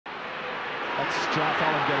That's Jaff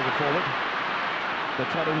Allen getting it forward. They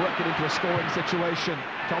try to work it into a scoring situation.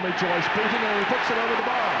 Tommy Joyce beating it, he puts it over the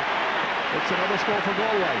bar. It's another score for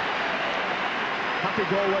Galway. Happy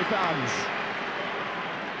Galway fans.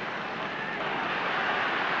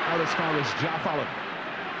 Out as far as Jaff Allen.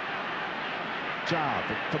 Jab,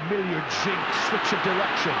 familiar jink, switch of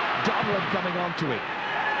direction. Dublin coming onto it.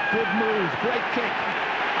 Good move, great kick.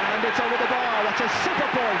 And it's over the bar. That's a super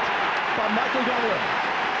point by Michael Dublin.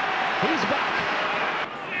 He's back.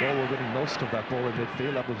 Galway winning most of that ball in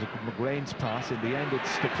midfield. That was McGrain's pass. In the end,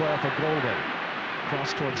 it's the player for Galway.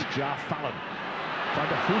 Cross towards Jaff Allen. Trying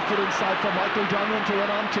to hoof it inside for Michael Dublin to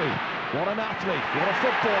run onto. What an athlete, what a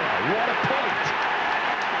footballer, what a point.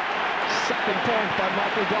 Second point by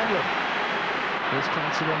Michael Dublin. Here's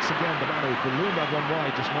Clancy once again, the man who ballooned that one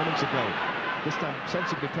wide just moments ago. This time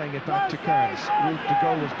sensibly playing it back to Kearns. Route to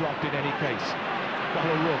goal was blocked in any case. Got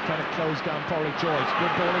a look, trying to close down Porrick Joyce.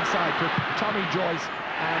 Good ball inside to Tommy Joyce,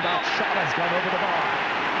 and that shot has gone over the bar.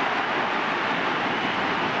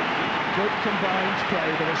 Good combined play.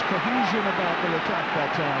 There was cohesion about the attack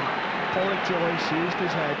that time. Porrick Joyce used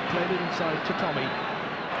his head, played it inside to Tommy.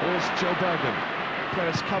 Here's Joe Bergen.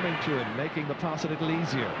 Players coming to him, making the pass a little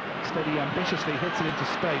easier. Steady ambitiously hits it into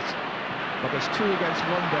space. But there's 2 against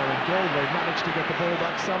 1 there, and Galway managed to get the ball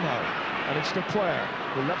back somehow. And it's the player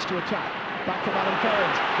who loves to attack. Back from Adam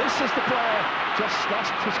Kearns. This is the player. Just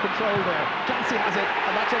lost his control there. Clancy has it,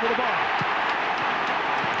 and that's over the bar.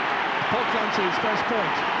 Paul Clancy's first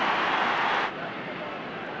point.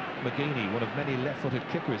 McGeaney, one of many left-footed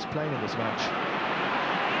kickers playing in this match.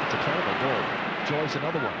 It's a terrible ball. Joyce,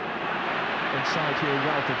 another one. Inside here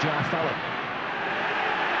well for Jaff Allen.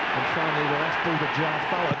 And finally the left boot of Jaff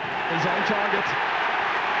Allen is on target.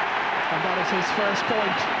 And that is his first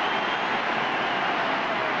point.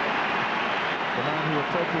 The man who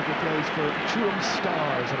appropriately plays for Tuam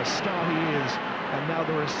Stars, and a star he is. And now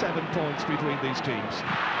there are 7 points between these teams.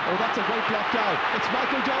 Oh, that's a great blocked out. It's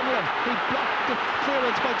Michael Dublin. He blocked the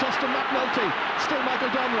clearance by Justin McNulty. Still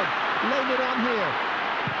Michael Dublin. Laying it on here.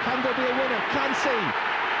 Can there be a winner? Clancy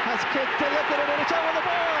has kicked, they look at it, and it's over the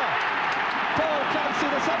bar! Paul Clancy,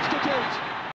 the substitute.